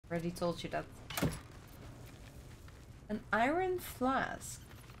Already told you that. An iron flask.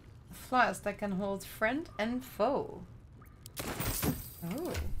 A flask that can hold friend and foe.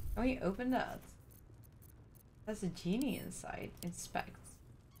 Oh, can we open that? There's a genie inside. Inspect.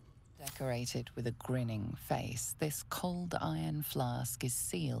 Decorated with a grinning face, this cold iron flask is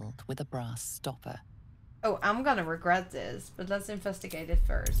sealed with a brass stopper. Oh, I'm gonna regret this, but let's investigate it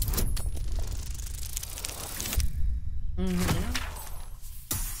first.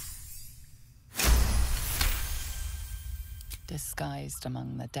 Disguised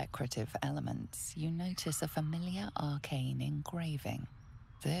among the decorative elements, you notice a familiar arcane engraving.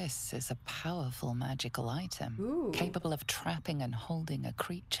 This is a powerful magical item, capable of trapping and holding a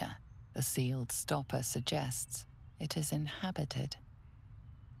creature. The sealed stopper suggests it is inhabited.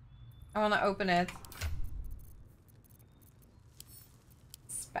 I want to open it.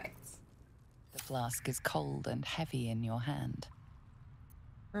 Inspect. The flask is cold and heavy in your hand.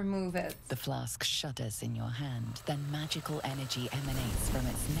 Remove it. The flask shudders in your hand, then magical energy emanates from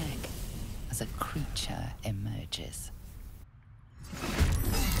its neck as a creature emerges.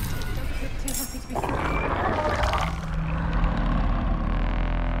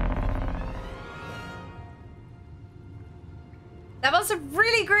 That was a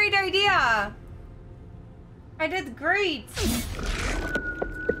really great idea! I did great!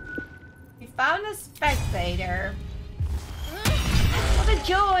 We found a spectator. What a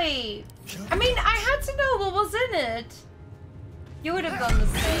joy! I mean, I had to know what was in it. You would have done the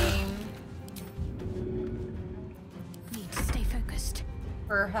same. Need to stay focused.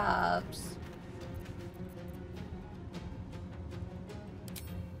 Perhaps.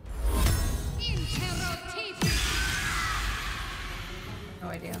 No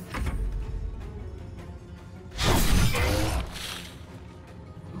idea.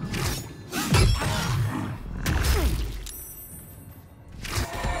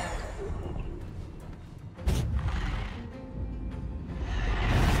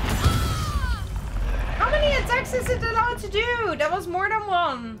 How many attacks is it allowed to do? That was more than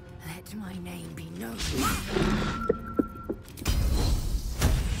one. Let my name be known.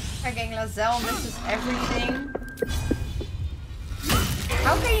 Fucking Lazelle misses everything.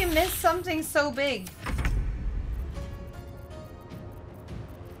 How can you miss something so big?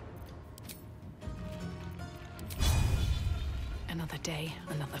 Another day,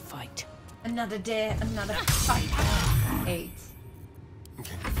 another fight. Another day, another fight. 8.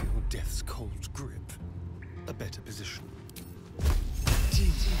 Can you feel death's cold grip? A better position.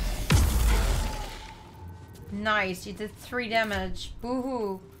 Nice, you did 3 damage.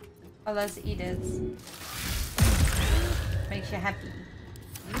 Boo-hoo. Oh, let's eat it. Makes you happy.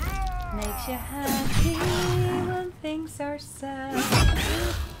 Makes you happy when things are sad.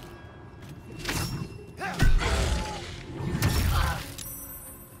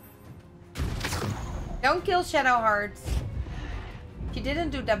 Don't kill Shadowheart. She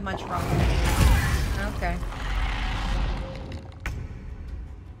didn't do that much wrong. Okay.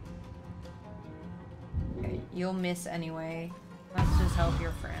 Okay, you'll miss anyway. Let's just help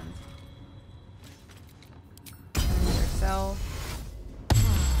your friend. And yourself.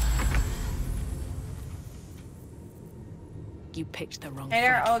 You picked the wrong Hey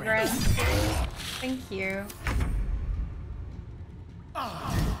there, fight, friend. Ogren. Thank you.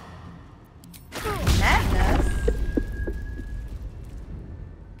 Madness?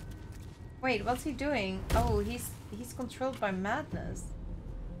 Wait, what's he doing? Oh, he's controlled by madness.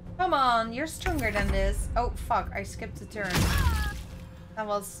 Come on, you're stronger than this. Oh, fuck, I skipped a turn. That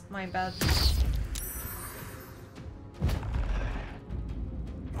was my bad.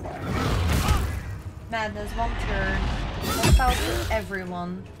 Madness, 1 turn. What about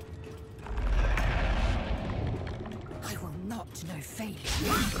everyone? I will not know failure.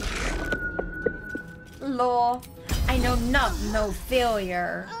 Law. I know not no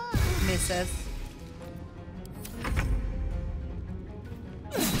failure. Misses.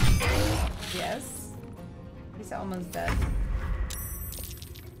 Yes. He's almost dead.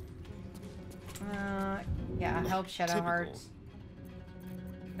 Yeah, help Shadowheart.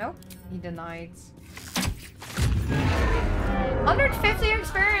 Nope, he denied. 150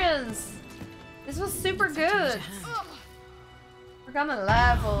 experience! This was super good! We're gonna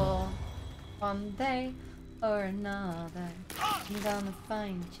level one day or another. I'm gonna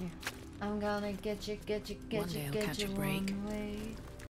find you. I'm gonna get you, One day I'll catch a break. one way.